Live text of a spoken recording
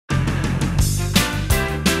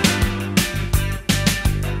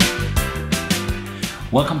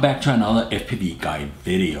Welcome back to another FPV guide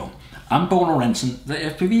video. I'm Lorentzen, the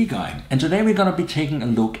FPV guy, and today we're going to be taking a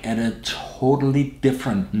look at a totally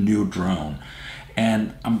different new drone.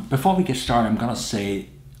 And before we get started, I'm going to say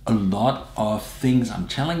a lot of things I'm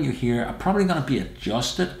telling you here are probably going to be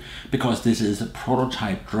adjusted because this is a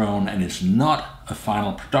prototype drone and it's not a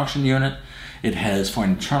final production unit. It has, for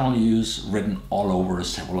internal use, written all over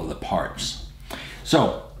several of the parts.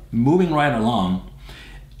 So, moving right along,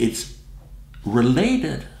 it's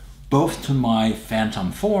related both to my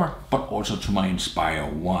Phantom 4 but also to my Inspire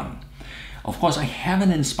 1. Of course, I have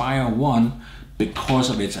an Inspire 1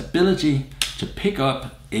 because of its ability to pick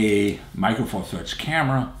up a Micro Four Thirds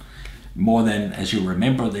camera more than, as you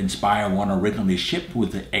remember, the Inspire 1 originally shipped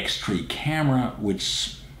with the X3 camera,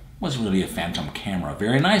 which was really a Phantom camera, a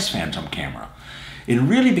very nice Phantom camera. It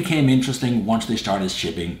really became interesting once they started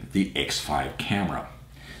shipping the X5 camera.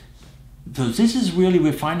 So this is really,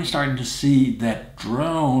 we're finally starting to see that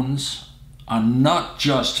drones are not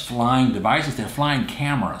just flying devices, they're flying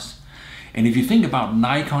cameras. And if you think about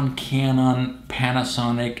Nikon, Canon,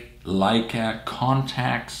 Panasonic, Leica,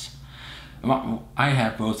 Contax, I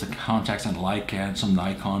have both the Contax and Leica and some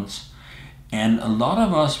Nikons. And a lot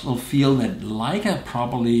of us will feel that Leica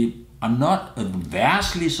probably are not a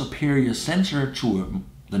vastly superior sensor to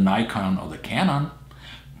the Nikon or the Canon.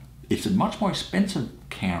 It's a much more expensive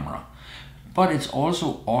camera, but it's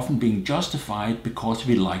also often being justified because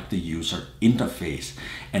we like the user interface.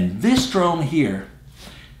 And this drone here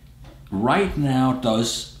right now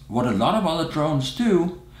does what a lot of other drones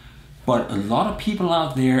do, but a lot of people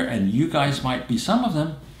out there, and you guys might be some of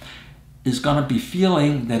them, is gonna be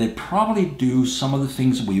feeling that it probably do some of the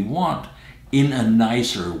things we want in a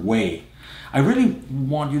nicer way. I really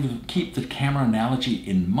want you to keep the camera analogy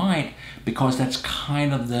in mind because that's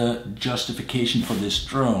kind of the justification for this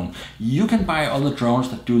drone. You can buy other drones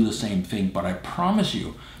that do the same thing, but I promise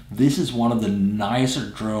you, this is one of the nicer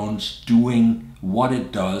drones doing what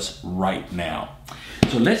it does right now.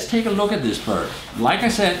 So let's take a look at this bird. Like I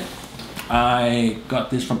said, I got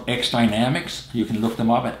this from XDynamics. You can look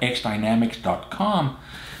them up at xdynamics.com.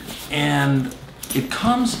 And it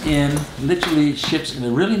comes in, literally ships in a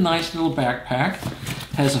really nice little backpack,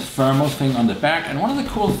 has a thermal thing on the back, and one of the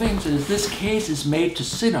cool things is this case is made to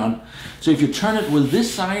sit on. So if you turn it with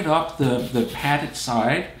this side up, the padded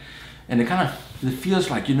side, and it feels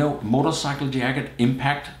like, you know, motorcycle jacket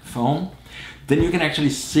impact foam, then you can actually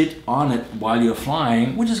sit on it while you're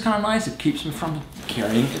flying, which is kind of nice. It keeps me from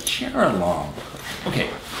carrying a chair along. Okay,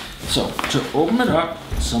 so to open it up,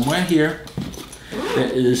 somewhere here, there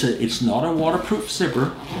is it's not a waterproof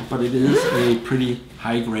zipper, but it is a pretty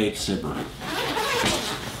high-grade zipper.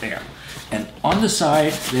 There. And on the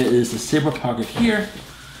side, there is a zipper pocket here,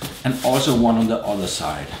 and also one on the other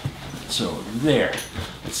side. So there.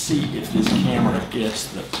 Let's see if this camera gets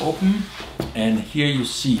the open. And here you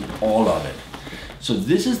see all of it. So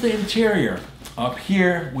this is the interior. Up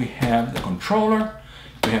here, we have the controller,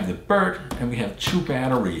 we have the bird, and we have two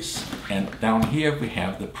batteries. And down here, we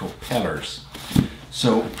have the propellers.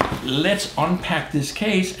 So let's unpack this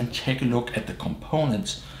case and take a look at the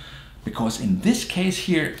components, because in this case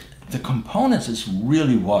here, the components is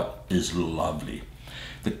really what is lovely.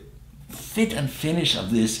 The fit and finish of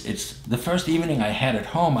this, it's the first evening I had at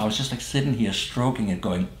home, I was just like sitting here stroking it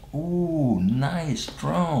going, ooh, nice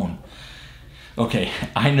drone. Okay,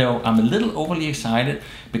 I know I'm a little overly excited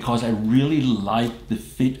because I really like the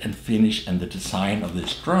fit and finish and the design of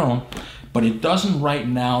this drone, but it doesn't right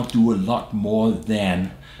now do a lot more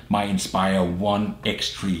than my Inspire 1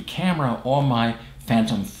 X3 camera or my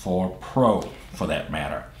Phantom 4 Pro for that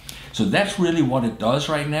matter. So that's really what it does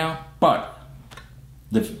right now, but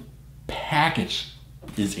the package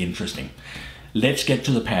is interesting. Let's get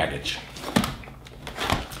to the package.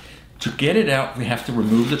 To get it out, we have to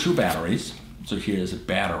remove the two batteries. So here's a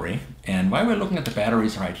battery, and while we're looking at the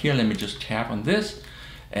batteries right here, let me just tap on this,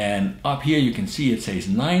 and up here you can see it says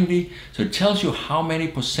 90, so it tells you how many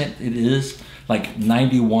percent it is, like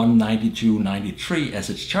 91, 92, 93 as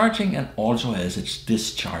it's charging and also as it's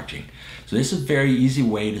discharging. So this is a very easy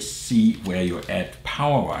way to see where you're at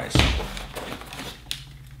power-wise.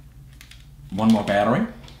 One more battery,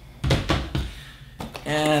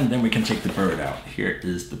 and then we can take the bird out. Here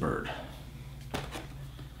is the bird.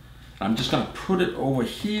 I'm just gonna put it over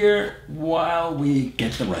here while we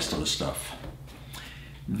get the rest of the stuff.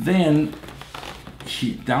 Then,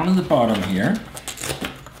 down in the bottom here,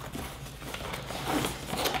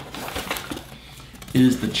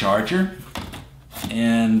 is the charger.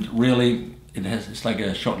 And really, it's like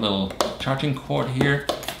a short little charging cord here.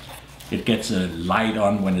 It gets a light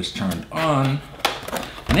on when it's turned on.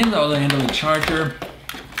 And in the other end of the charger,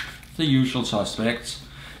 the usual suspects.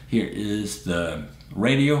 Here is the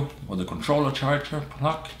radio or the controller charger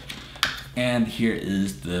plug, and here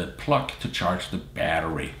is the plug to charge the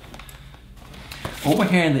battery. Over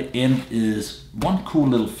here in the end is one cool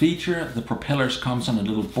little feature. The propellers comes on a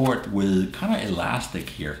little board with kind of elastic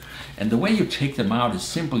here. And the way you take them out is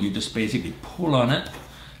simple. You just basically pull on it.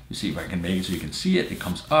 You see if I can make it so you can see it. It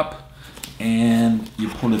comes up and you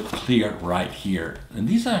pull it clear right here. And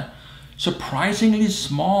these are surprisingly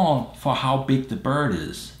small for how big the bird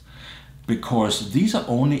is, because these are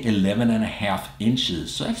only 11.5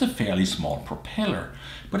 inches. So that's a fairly small propeller,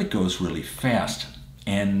 but it goes really fast.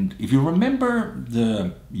 And if you remember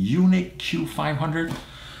the Unique Q500,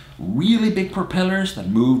 really big propellers that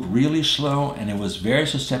moved really slow, and it was very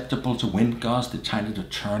susceptible to wind gusts. It tended to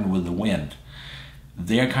turn with the wind.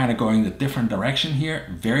 They're kind of going the different direction here.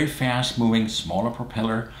 Very fast moving, smaller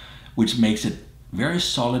propeller, which makes it very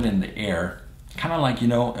solid in the air. Kind of like, you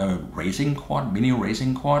know, a racing quad, mini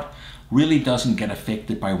racing quad. Really doesn't get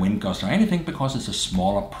affected by wind gusts or anything because it's a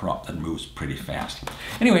smaller prop that moves pretty fast.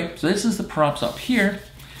 Anyway, so this is the props up here,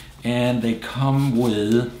 and they come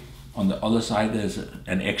with, on the other side there's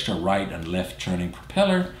an extra right and left turning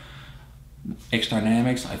propeller.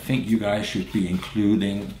 XDynamics, I think you guys should be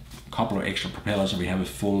including a couple of extra propellers so we have a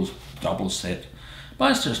full double set,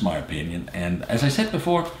 but it's just my opinion. And as I said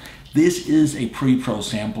before, this is a pre-pro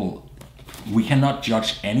sample. We cannot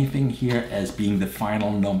judge anything here as being the final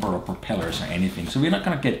number of propellers or anything, so we're not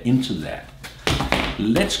going to get into that.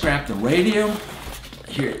 Let's grab the radio.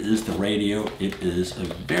 Here is the radio. It is a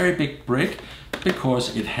very big brick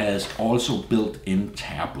because it has also built-in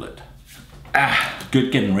tablet.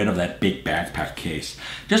 Good getting rid of that big backpack case.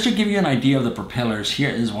 Just to give you an idea of the propellers, here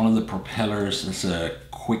is one of the propellers. It's a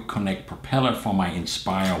quick connect propeller for my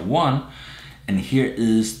Inspire 1, and here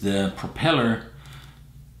is the propeller.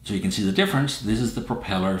 So you can see the difference. This is the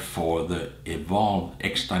propeller for the Evolve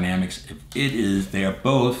XDynamics. They're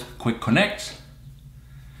both quick connects.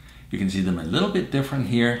 You can see them a little bit different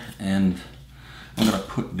here, and I'm gonna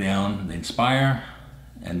put down the Inspire,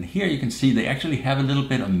 and here you can see they actually have a little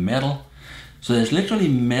bit of metal. So there's literally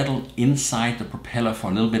metal inside the propeller for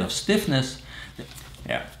a little bit of stiffness.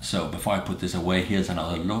 Yeah, so before I put this away, here's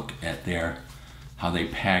another look at how they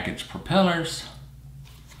package propellers.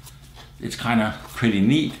 It's kind of pretty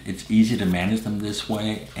neat. It's easy to manage them this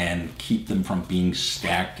way and keep them from being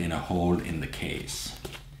stacked in a hole in the case.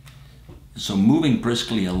 So moving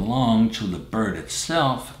briskly along to the bird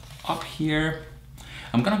itself, up here,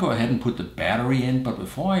 I'm gonna go ahead and put the battery in, but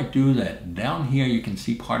before I do that, down here you can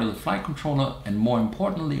see part of the flight controller, and more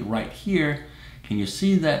importantly right here, can you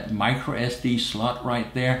see that micro SD slot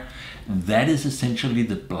right there? That is essentially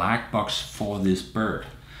the black box for this bird.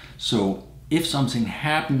 So if something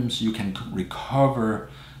happens, you can recover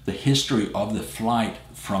the history of the flight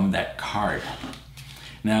from that card.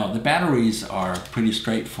 Now, the batteries are pretty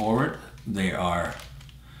straightforward. You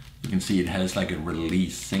can see it has like a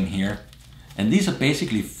release thing here. And these are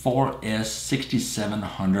basically 4S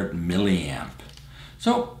 6700 milliamp.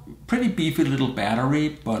 So pretty beefy little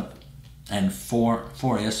battery, and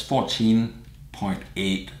 4S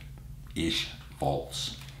 14.8-ish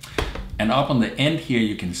volts. And up on the end here,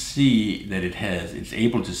 you can see that it's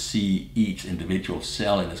able to see each individual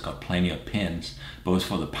cell, and it's got plenty of pins, both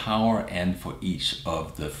for the power and for each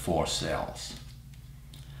of the 4 cells.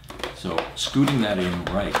 So scooting that in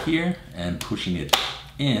right here and pushing it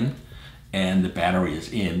in, and the battery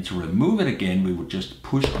is in. To remove it again, we would just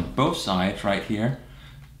push on both sides right here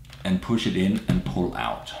and push it in and pull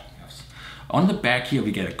out. On the back here,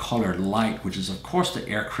 we get a colored light, which is of course the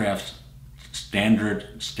aircraft's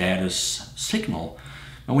standard status signal.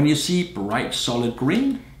 And when you see bright solid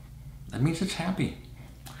green, that means it's happy.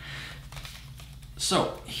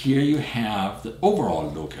 So here you have the overall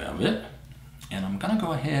look of it. And I'm gonna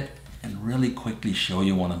go ahead and really quickly show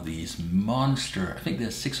you one of these monster, I think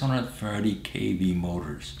they're 630 kV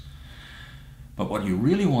motors. But what you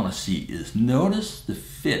really wanna see is notice the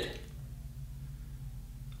fit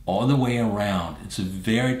all the way around. It's a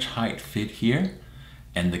very tight fit here.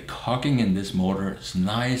 And the cocking in this motor is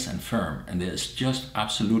nice and firm, and there's just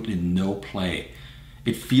absolutely no play.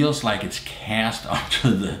 It feels like it's cast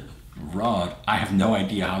onto the rod. I have no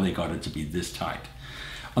idea how they got it to be this tight.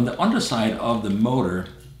 On the underside of the motor,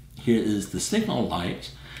 here is the signal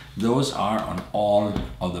light. Those are on all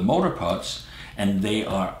of the motor pods, and they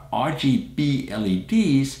are RGB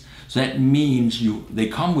LEDs. So that means they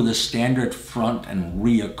come with a standard front and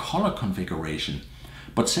rear color configuration.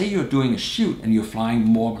 But say you're doing a shoot and you're flying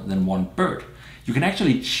more than one bird, you can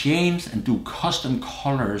actually change and do custom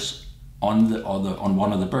colors on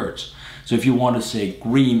one of the birds. So if you want to say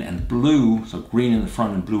green and blue, so green in the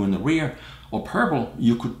front and blue in the rear, or purple,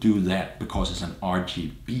 you could do that because it's an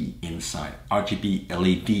RGB inside, RGB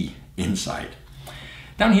LED inside.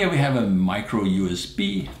 Down here we have a micro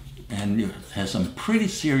USB, and it has some pretty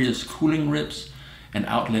serious cooling ribs, an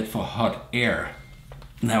outlet for hot air.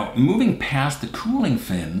 Now, moving past the cooling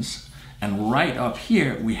fins, and right up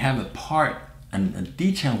here we have a part and a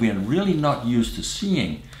detail we are really not used to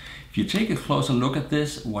seeing. If you take a closer look at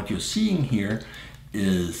this, what you're seeing here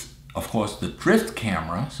is, of course, the drift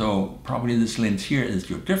camera. So probably this lens here is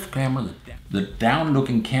your drift camera, the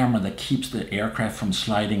down-looking camera that keeps the aircraft from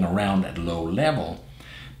sliding around at low level.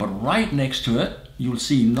 But right next to it, you'll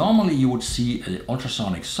see, normally you would see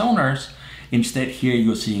ultrasonic sonars. Instead here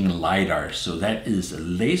you're seeing LiDAR. So that is a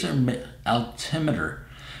laser altimeter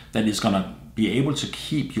that is gonna be able to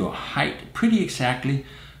keep your height pretty exactly,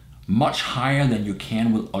 much higher than you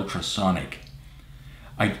can with ultrasonic.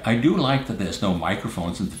 I do like that there's no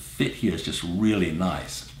microphones, and the fit here is just really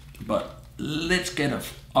nice. But let's get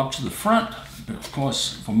up to the front. Of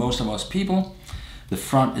course, for most of us people, the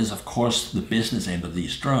front is of course the business end of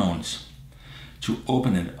these drones. To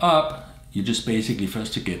open it up, you just basically,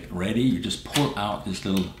 first to get ready, you just pull out this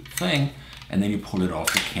little thing, and then you pull it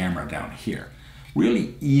off the camera down here.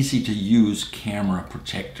 Really easy to use camera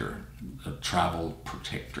protector, a travel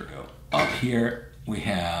protector. Up here we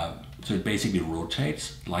have, so it basically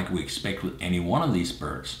rotates like we expect with any one of these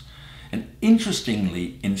birds. And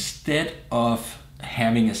interestingly, instead of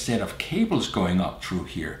having a set of cables going up through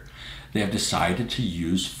here, they have decided to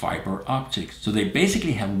use fiber optics. So they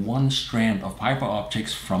basically have one strand of fiber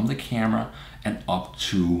optics from the camera and up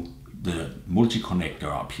to the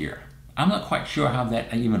multi-connector up here. I'm not quite sure how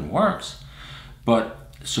that even works,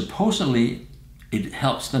 but supposedly it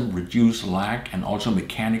helps them reduce lag and also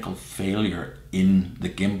mechanical failure in the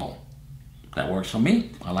gimbal. That works for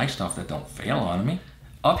me. I like stuff that don't fail on me.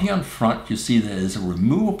 Up here in front, you see there is a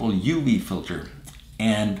removable UV filter,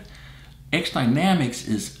 and XDynamics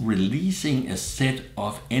is releasing a set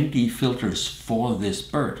of ND filters for this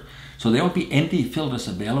bird. So there will be ND filters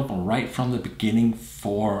available right from the beginning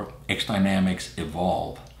for XDynamics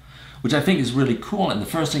Evolve, which I think is really cool. And the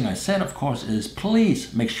first thing I said, of course, is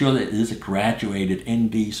please make sure that it is a graduated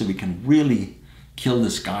ND so we can really kill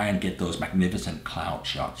the sky and get those magnificent cloud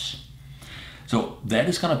shots. So that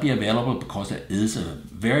is going to be available because there is a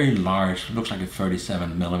very large, looks like a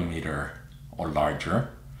 37mm or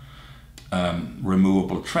larger,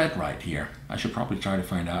 removable thread right here. I should probably try to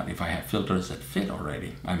find out if I have filters that fit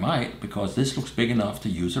already. I might, because this looks big enough to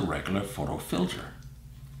use a regular photo filter.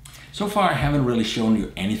 So far I haven't really shown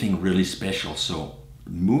you anything really special, so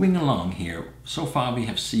moving along here, so far we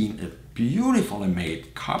have seen a beautifully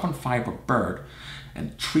made carbon fiber bird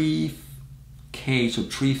and 3K, so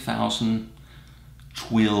 3000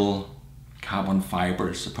 twill carbon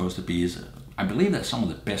fiber is supposed to be. I believe that's some of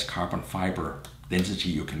the best carbon fiber density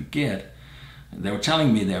you can get. They were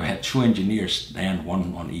telling me they had 2 engineers stand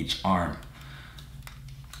one on each arm.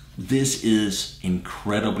 This is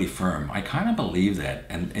incredibly firm. I kind of believe that,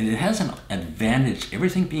 and it has an advantage.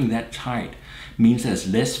 Everything being that tight means there's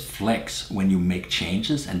less flex when you make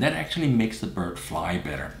changes, and that actually makes the bird fly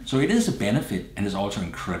better. So it is a benefit, and it's also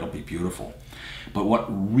incredibly beautiful. But what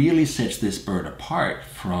really sets this bird apart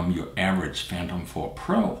from your average Phantom 4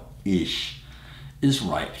 Pro-ish is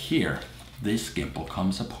right here. This gimbal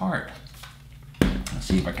comes apart. Let's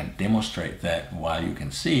see if I can demonstrate that while you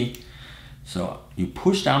can see. So you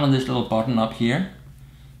push down on this little button up here,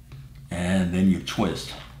 and then you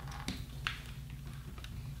twist.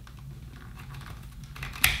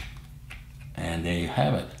 And there you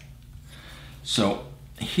have it. So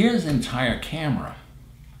here's the entire camera.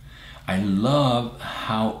 I love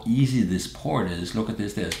how easy this port is. Look at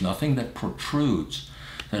this, there's nothing that protrudes.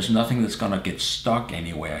 There's nothing that's gonna get stuck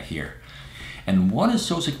anywhere here. And what is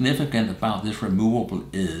so significant about this removable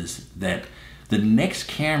is that the next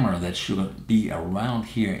camera that should be around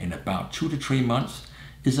here in about 2 to 3 months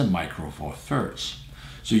is a Micro Four Thirds.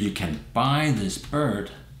 So you can buy this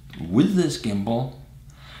bird with this gimbal,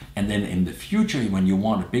 and then in the future, when you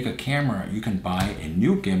want a bigger camera, you can buy a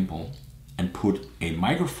new gimbal and put a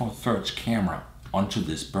Micro Four Thirds camera onto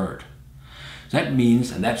this bird. That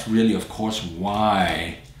means, and that's really of course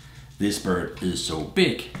why this bird is so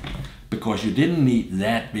big, because you didn't need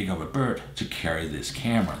that big of a bird to carry this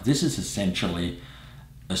camera. This is essentially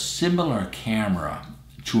a similar camera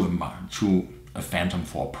to a Phantom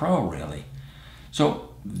 4 Pro, really.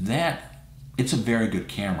 So it's a very good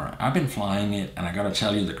camera. I've been flying it, and I gotta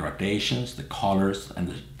tell you, the gradations, the colors, and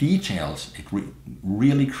the details, it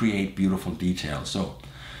really create beautiful details. So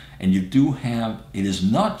And you do have, it is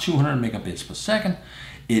not 200 megabits per second.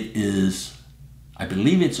 It is, I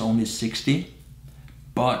believe it's only 60,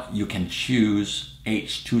 but you can choose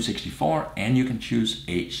H.264 and you can choose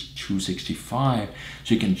H.265.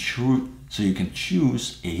 So you can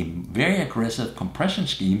choose a very aggressive compression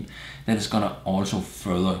scheme that is going to also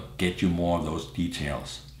further get you more of those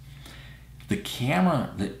details. The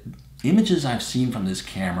camera, the images I've seen from this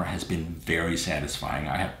camera has been very satisfying.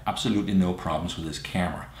 I have absolutely no problems with this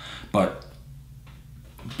camera, but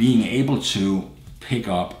being able to pick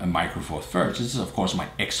up a Micro Four Thirds, this is of course my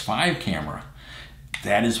X5 camera,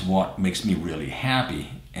 that is what makes me really happy.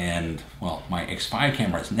 And well, my X5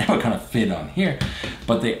 camera is never going to fit on here,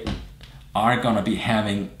 but they are going to be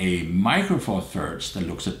having a Micro Four Thirds that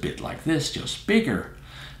looks a bit like this, just bigger,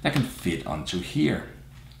 that can fit onto here.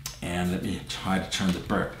 And let me try to turn the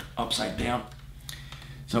bird upside down.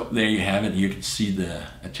 So there you have it. You can see the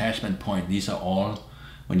attachment point. These are all,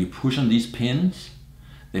 when you push on these pins,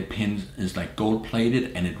 the pin is like gold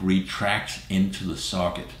plated and it retracts into the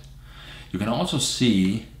socket. You can also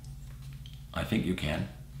see, I think you can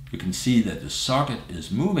see that the socket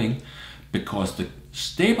is moving because the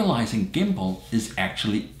stabilizing gimbal is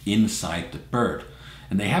actually inside the bird.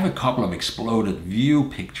 And they have a couple of exploded view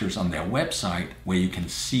pictures on their website where you can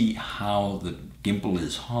see how the gimbal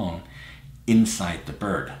is hung inside the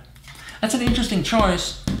bird. That's an interesting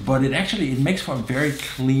choice, but it makes for a very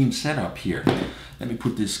clean setup here. Let me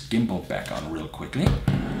put this gimbal back on real quickly.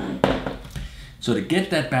 So to get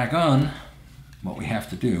that back on, what we have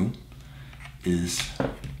to do is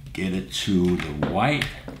get it to the white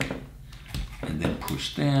and then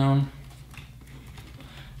push down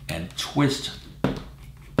and twist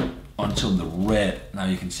until the red. Now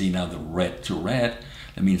you can see now the red to red,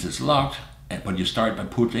 that means it's locked, but you start by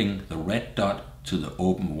putting the red dot to the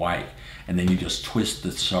open white, and then you just twist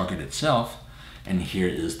the socket itself, and here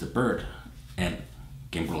is the bird, and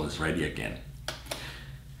gimbal is ready again.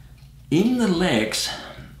 In the legs,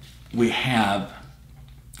 we have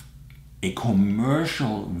a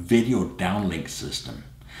commercial video downlink system.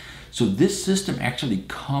 So this system actually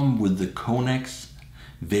comes with the Connex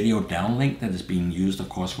video downlink that is being used, of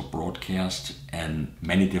course, for broadcast and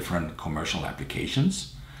many different commercial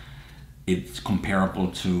applications. It's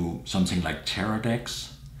comparable to something like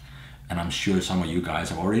Teradex, and I'm sure some of you guys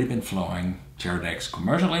have already been flying Teradex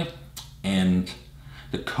commercially. And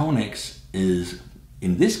the Connex is,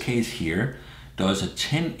 in this case here, does a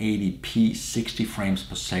 1080p 60 frames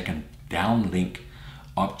per second downlink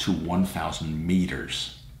up to 1,000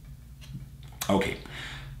 meters. Okay.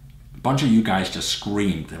 A bunch of you guys just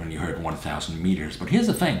screamed when you heard 1,000 meters, but here's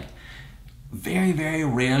the thing. Very, very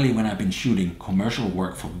rarely when I've been shooting commercial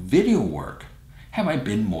work for video work have I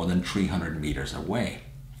been more than 300 meters away.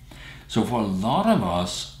 So for a lot of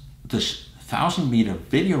us, this 1,000-meter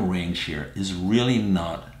video range here is really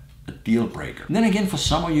not a deal breaker. And then again, for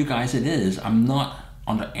some of you guys it is. I'm not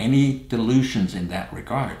under any delusions in that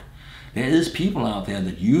regard. There is people out there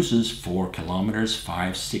that uses 4 kilometers,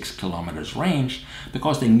 5, 6 kilometers range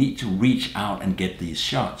because they need to reach out and get these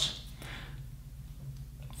shots.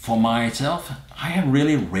 For myself, I have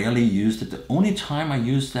really rarely used it. The only time I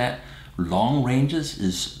use that long ranges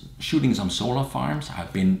is shooting some solar farms.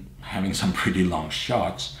 I've been having some pretty long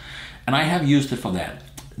shots, and I have used it for that.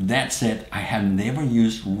 That said, I have never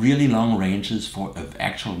used really long ranges for an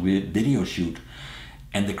actual video shoot.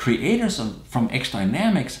 And the creators from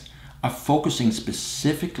XDynamics are focusing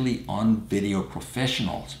specifically on video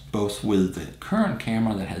professionals, both with the current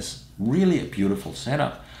camera that has really a beautiful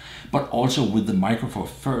setup, but also with the Micro Four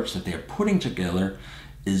Thirds that they're putting together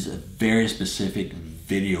is a very specific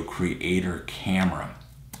video creator camera.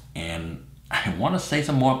 And I want to say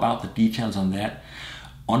some more about the details on that.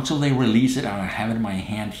 Until they release it, I have it in my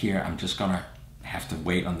hand here. I'm just gonna have to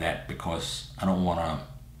wait on that because I don't want to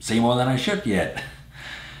say more than I should yet.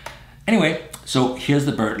 Anyway, so here's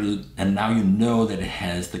the bird, and now you know that it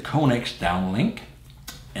has the Connex downlink,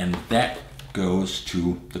 and that goes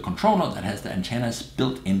to the controller that has the antennas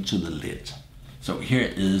built into the lid. So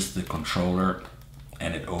here is the controller,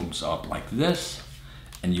 and it opens up like this,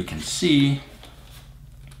 and you can see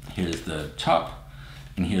here's the top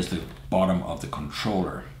and here's the bottom of the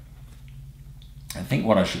controller. I think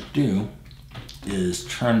what I should do is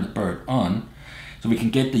turn the bird on so we can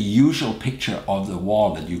get the usual picture of the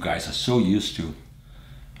wall that you guys are so used to.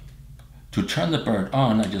 To turn the bird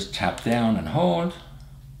on, I just tap down and hold.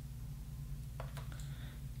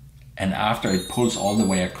 And after it pulls all the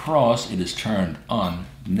way across, it is turned on.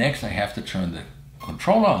 Next, I have to turn the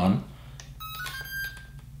controller on.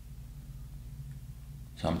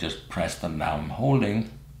 So I'm just pressed and now I'm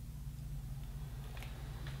holding.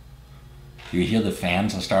 You hear the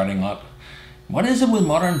fans are starting up. What is it with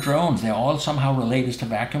modern drones? They're all somehow related to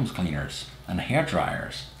vacuum cleaners and hair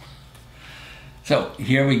dryers. So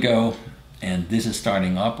here we go, and this is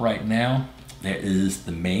starting up right now. There is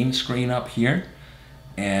the main screen up here,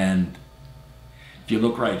 and if you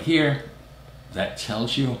look right here, that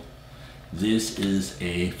tells you this is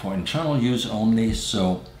for internal use only,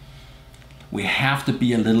 so we have to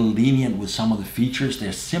be a little lenient with some of the features.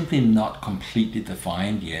 They're simply not completely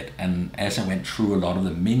defined yet, and as I went through a lot of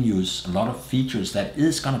the menus, a lot of features that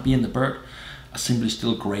is going to be in the bird are simply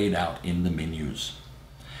still grayed out in the menus.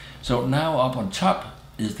 So now up on top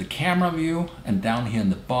is the camera view, and down here in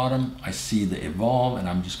the bottom I see the evolve, and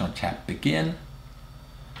I'm just going to tap begin.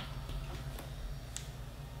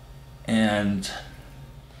 And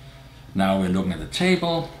now we're looking at the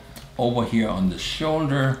table. Over here on the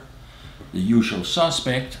shoulder, the usual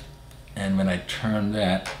suspect, and when I turn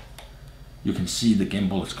that, you can see the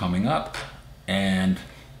gimbal is coming up, and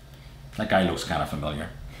that guy looks kind of familiar.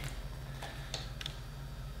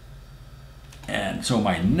 And so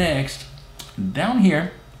my next, down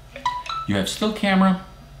here you have still camera,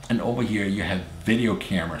 and over here you have video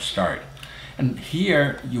camera start, and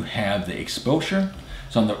here you have the exposure.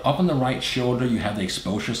 So up on the right shoulder you have the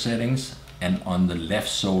exposure settings, and on the left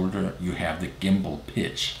shoulder you have the gimbal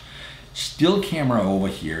pitch. Still camera over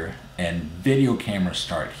here and video camera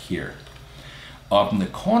start here. Up in the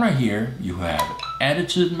corner here you have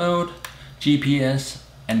attitude mode, GPS,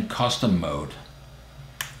 and custom mode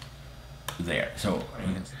there. So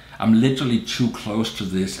I'm literally too close to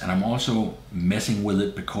this, and I'm also messing with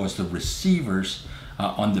it because the receivers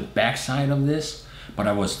are on the back side of this. But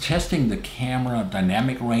I was testing the camera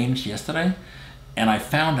dynamic range yesterday, and I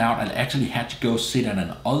found out I actually had to go sit at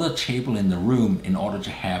another table in the room in order to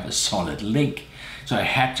have a solid link. So I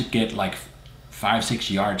had to get like 5-6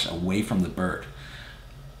 yards away from the bird.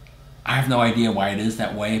 I have no idea why it is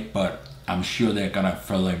that way, but I'm sure they're gonna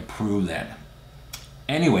further improve that.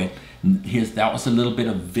 Anyway, that was a little bit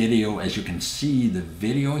of video. As you can see, the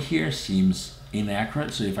video here seems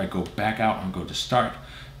inaccurate. So if I go back out and go to start,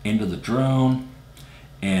 into the drone,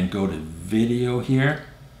 and go to video here,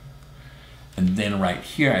 and then right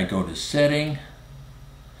here I go to setting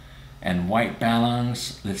and white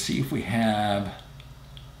balance. Let's see if we have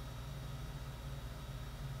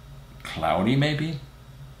cloudy maybe.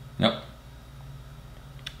 Nope.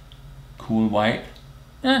 Cool white.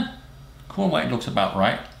 Cool white looks about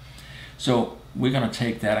right. So we're gonna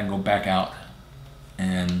take that and go back out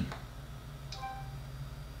and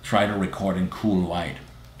try to record in cool white.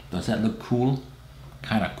 Does that look cool?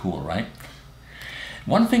 Kind of cool, right?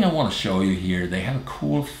 One thing I want to show you here, they have a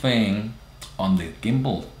cool thing on the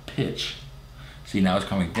gimbal pitch. See, now it's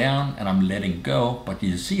coming down and I'm letting go, but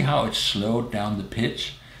you see how it slowed down the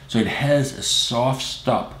pitch? So it has a soft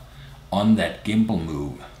stop on that gimbal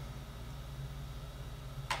move.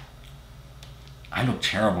 I look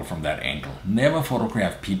terrible from that angle. Never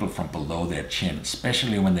photograph people from below their chin,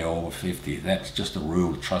 especially when they're over 50. That's just a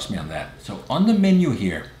rule, trust me on that. So on the menu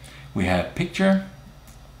here, we have picture,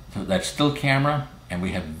 so that's still camera, and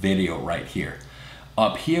we have video right here.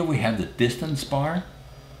 Up here we have the distance bar.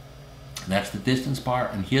 That's the distance bar,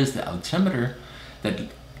 and here's the altimeter that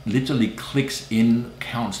literally clicks in,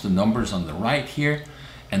 counts the numbers on the right here,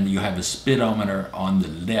 and you have a speedometer on the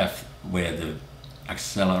left where the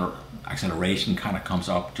acceleration kind of comes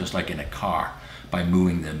up just like in a car by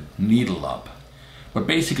moving the needle up. But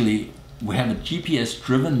basically we have a GPS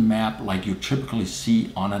driven map like you typically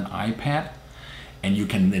see on an iPad, and you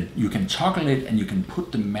can toggle it and you can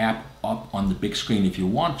put the map up on the big screen if you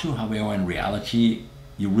want to. However, in reality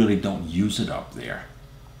you really don't use it up there.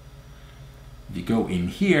 If you go in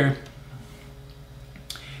here,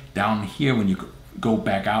 down here, when you go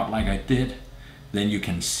back out like I did, then you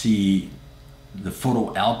can see the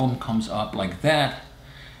photo album comes up like that,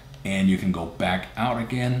 and you can go back out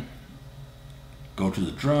again, go to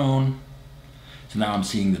the drone. So now I'm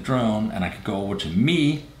seeing the drone, and I can go over to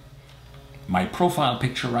me, my profile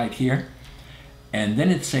picture right here, and then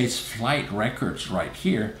it says flight records right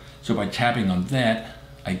here. So by tapping on that,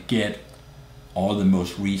 I get all the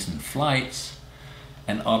most recent flights,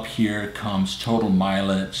 and up here comes total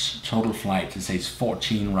mileage, total flights. It says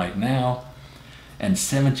 14 right now, and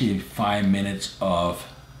 75 minutes of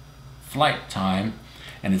flight time,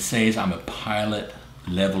 and it says I'm a pilot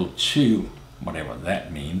level 2, whatever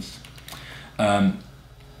that means.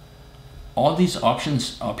 All these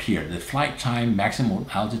options up here, the flight time, maximum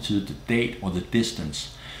altitude, the date, or the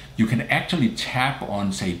distance, you can actually tap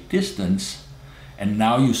on, say, distance, and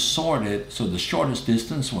now you sort it. So the shortest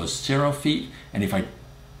distance was 0 feet, and if I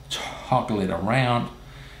toggle it around,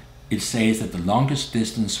 it says that the longest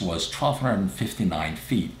distance was 1,259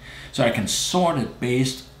 feet. So I can sort it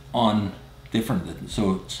based on different,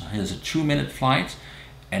 so here's a 2-minute flight,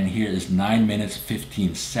 and here is 9 minutes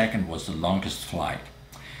 15 seconds was the longest flight.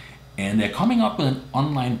 And they're coming up with an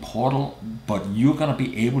online portal, but you're gonna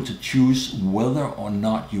be able to choose whether or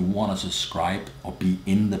not you wanna subscribe or be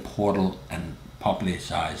in the portal and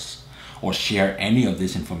publicize or share any of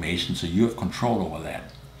this information, so you have control over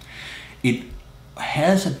that. It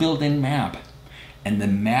has a built-in map, and the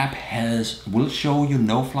map will show you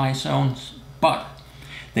no-fly zones, but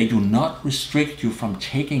they do not restrict you from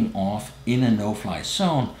taking off in a no-fly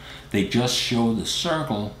zone. They just show the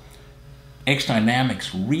circle.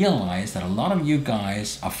 XDynamics realized that a lot of you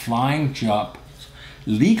guys are flying jobs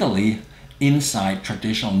legally inside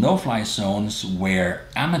traditional no-fly zones where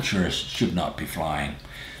amateurs should not be flying.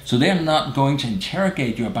 So they're not going to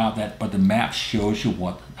interrogate you about that, but the map shows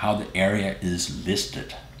you how the area is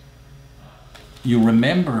listed. You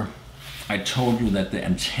remember I told you that the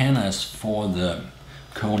antennas for the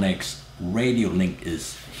Konex radio link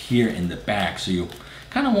is here in the back, so you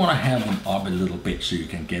kind of want to have them up a little bit so you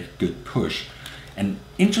can get good push. And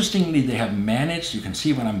interestingly, they have managed, you can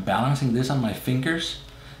see when I'm balancing this on my fingers,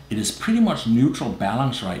 it is pretty much neutral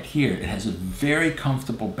balance right here. It has a very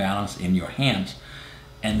comfortable balance in your hands,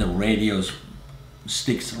 and the radio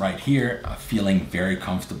sticks right here are feeling very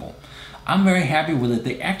comfortable. I'm very happy with it.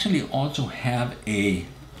 They actually also have a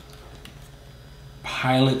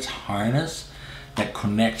pilot's harness that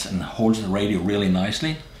connects and holds the radio really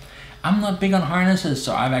nicely. I'm not big on harnesses,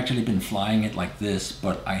 so I've actually been flying it like this,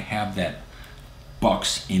 but I have that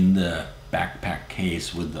box in the backpack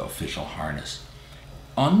case with the official harness.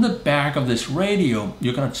 On the back of this radio,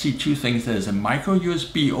 you're gonna see two things. There's a micro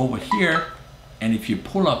USB over here, and if you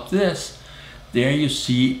pull up this, there you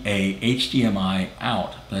see a HDMI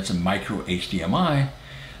out. That's a micro HDMI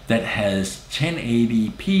that has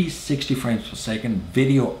 1080p 60 frames per second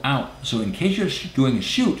video out. So in case you're doing a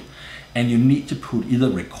shoot and you need to either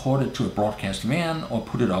record it to a broadcast van or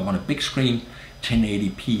put it up on a big screen,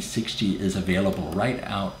 1080p 60 is available right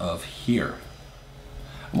out of here.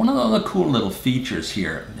 One of the other cool little features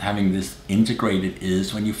here, having this integrated,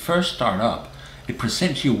 is when you first start up, it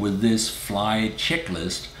presents you with this fly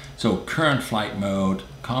checklist. So current flight mode,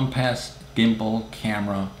 compass, gimbal,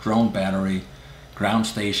 camera, drone battery, ground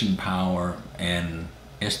station power, and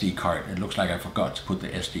SD card. It looks like I forgot to put the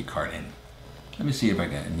SD card in. Let me see if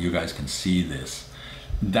you guys can see this.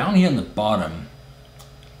 Down here in the bottom,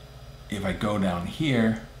 if I go down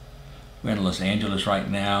here, we're in Los Angeles right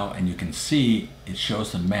now, and you can see it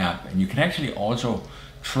shows the map, and you can actually also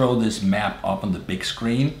throw this map up on the big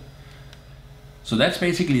screen. So that's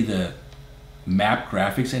basically the map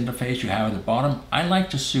graphics interface you have at the bottom. I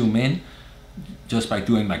like to zoom in just by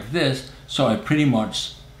doing like this, so I pretty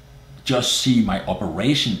much just see my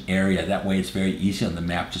operation area. That way it's very easy on the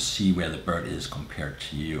map to see where the bird is compared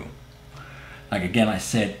to you. Like again, I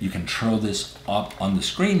said you can throw this up on the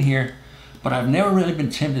screen here, but I've never really been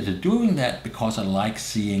tempted to doing that because I like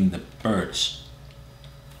seeing the bird's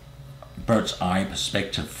eye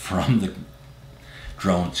perspective from the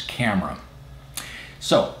drone's camera.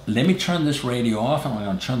 So let me turn this radio off, and I'm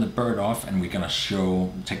going to turn the bird off, and we're going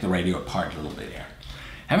to take the radio apart a little bit here.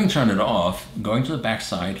 Having turned it off, going to the back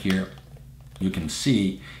side here, you can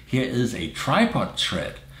see here is a tripod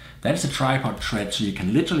thread. That is a tripod thread, so you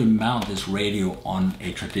can literally mount this radio on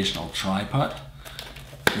a traditional tripod,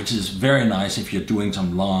 which is very nice if you're doing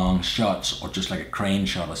some long shots or just like a crane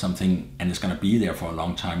shot or something, and it's going to be there for a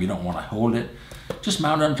long time. You don't want to hold it. Just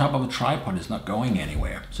mount it on top of a tripod. It's not going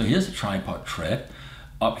anywhere. So here's the tripod thread.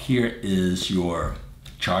 Up here is your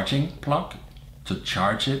charging plug to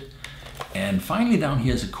charge it. And finally down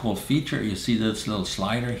here is a cool feature. You see this little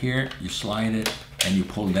slider here. You slide it and you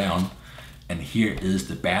pull down, and here is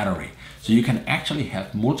the battery. So you can actually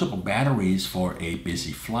have multiple batteries for a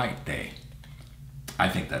busy flight day. I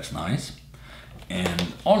think that's nice.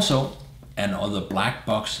 And also another black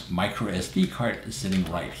box micro SD card is sitting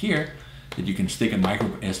right here that you can stick a micro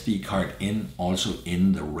SD card in, also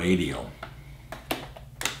in the radio.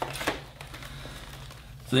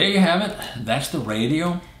 So there you have it. That's the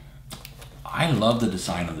radio. I love the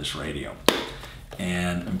design of this radio.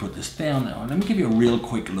 And let me put this down now. Let me give you a real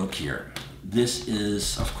quick look here. This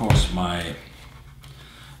is, of course, my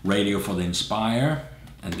radio for the Inspire.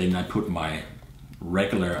 And then I put my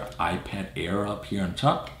regular iPad Air up here on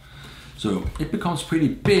top. So it becomes pretty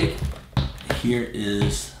big. Here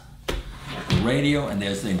is the radio, and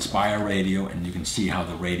there's the Inspire radio, and you can see how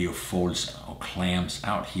the radio folds or clamps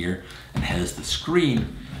out here and has the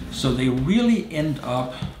screen. So they really end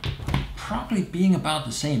up probably being about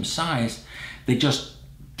the same size. They just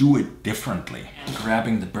do it differently.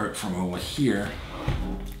 Grabbing the bird from over here.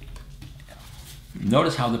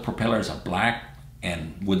 Notice how the propellers are black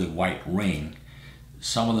and with a white ring.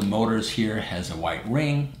 Some of the motors here has a white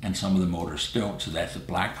ring and some of the motors don't, so that's a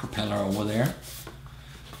black propeller over there.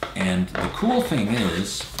 And the cool thing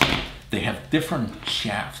is they have different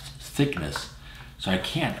shaft thickness, so I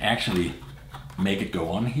can't actually make it go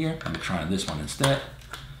on here. I'm trying this one instead,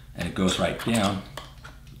 and it goes right down.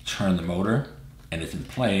 Turn the motor and it's in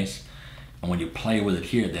place, and when you play with it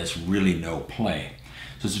here, there's really no play.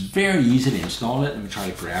 So it's very easy to install it. Let me try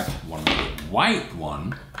to grab one with the white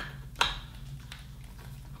one.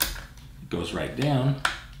 It goes right down,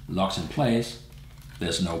 locks in place,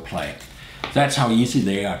 there's no play. That's how easy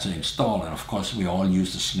they are to install, and of course we all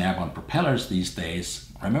use the snap-on propellers these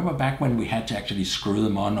days. Remember back when we had to actually screw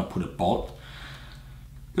them on or put a bolt?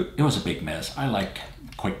 It was a big mess. I like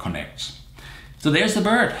quick connects. So there's the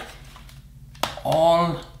bird.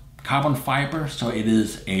 All carbon fiber, so it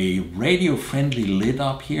is a radio-friendly lid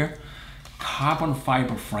up here. Carbon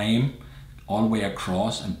fiber frame all the way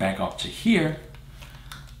across and back up to here.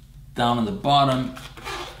 Down on the bottom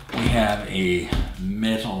we have a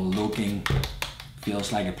metal looking,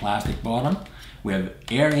 feels like a plastic bottom. We have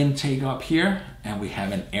air intake up here and we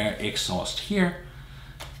have an air exhaust here.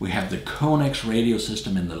 We have the Connex radio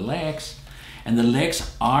system in the legs, and the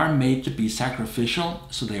legs are made to be sacrificial,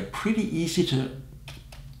 so they're pretty easy to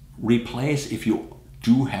replace if you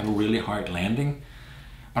do have a really hard landing.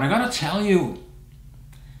 But I gotta tell you,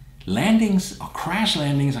 landings or crash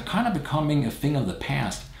landings are kind of becoming a thing of the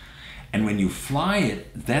past. And when you fly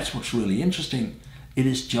it, that's what's really interesting. It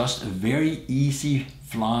is just a very easy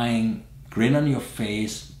flying, grin on your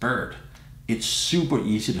face bird. It's super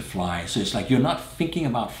easy to fly. So it's like you're not thinking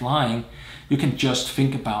about flying, you can just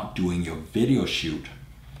think about doing your video shoot.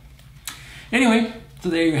 Anyway, so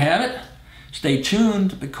there you have it. Stay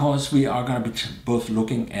tuned, because we are going to be both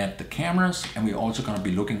looking at the cameras, and we're also going to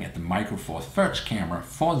be looking at the Micro Four Thirds camera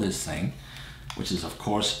for this thing, which is of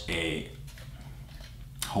course a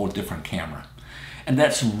whole different camera. And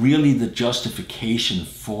that's really the justification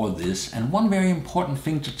for this. And one very important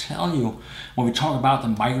thing to tell you when we talk about the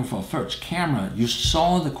Micro Four Thirds camera, you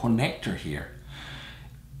saw the connector here.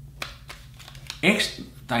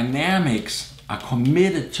 XDynamics are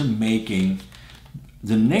committed to making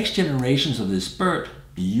the next generations of this bird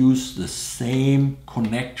use the same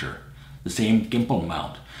connector, the same gimbal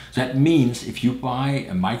mount. So that means if you buy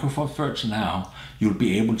a Micro Four Thirds now, you'll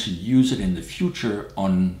be able to use it in the future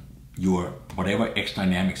on your whatever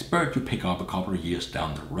XDynamics bird you pick up a couple of years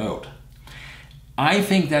down the road. I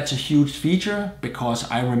think that's a huge feature, because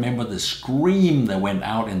I remember the scream that went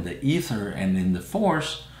out in the ether and in the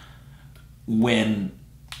force when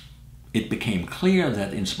it became clear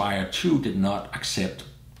that Inspire 2 did not accept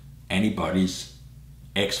anybody's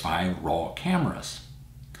X5 RAW cameras.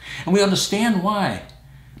 And we understand why,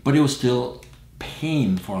 but it was still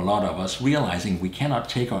pain for a lot of us realizing we cannot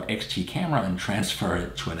take our XT camera and transfer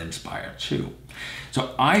it to an Inspire 2.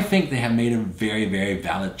 So I think they have made a very, very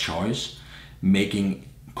valid choice,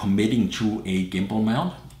 committing to a gimbal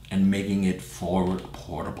mount and making it forward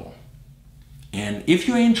portable. And if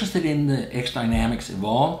you're interested in the XDynamics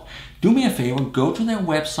Evolve, do me a favor, go to their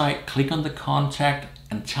website, click on the contact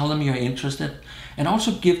and tell them you're interested, and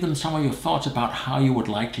also give them some of your thoughts about how you would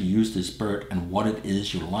like to use this bird and what it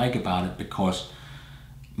is you like about it, because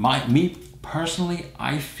me personally,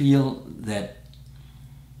 I feel that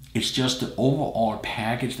it's just the overall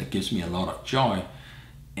package that gives me a lot of joy.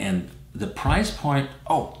 And the price point,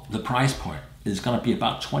 is going to be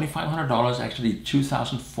about $2,500, actually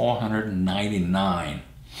 $2,499.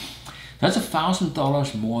 That's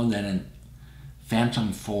 $1,000 more than a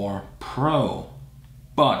Phantom 4 Pro,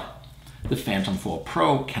 but the Phantom 4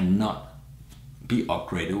 Pro cannot be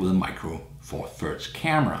upgraded with a Micro Four Thirds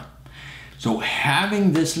camera. So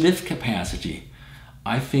having this lift capacity,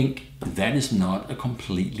 I think that is not a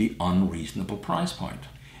completely unreasonable price point.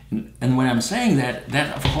 And when I'm saying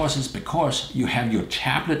that of course is because you have your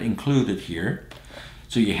tablet included here.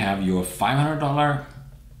 So you have your $500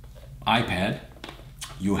 iPad,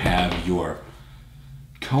 you have your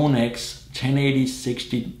Connex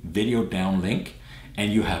 1080-60 video downlink,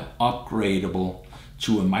 and you have upgradable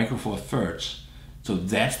to a Micro Four Thirds. So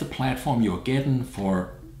that's the platform you're getting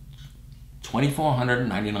for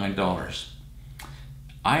 $2,499.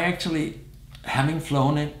 I actually, having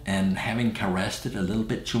flown it and having caressed it a little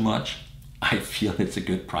bit too much, I feel it's a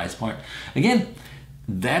good price point. Again,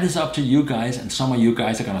 that is up to you guys, and some of you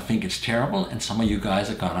guys are gonna think it's terrible, and some of you guys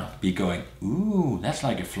are gonna be going, ooh, that's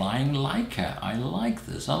like a flying Leica, I like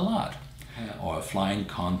this a lot. Or a flying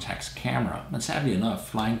Contax camera. But sadly enough,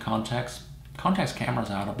 flying Contax Contax cameras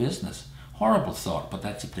are out of business. Horrible thought, but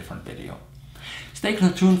that's a different video. Stay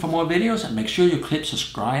tuned for more videos and make sure you click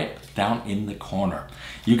subscribe down in the corner.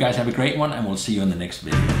 You guys have a great one and we'll see you in the next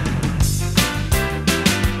video.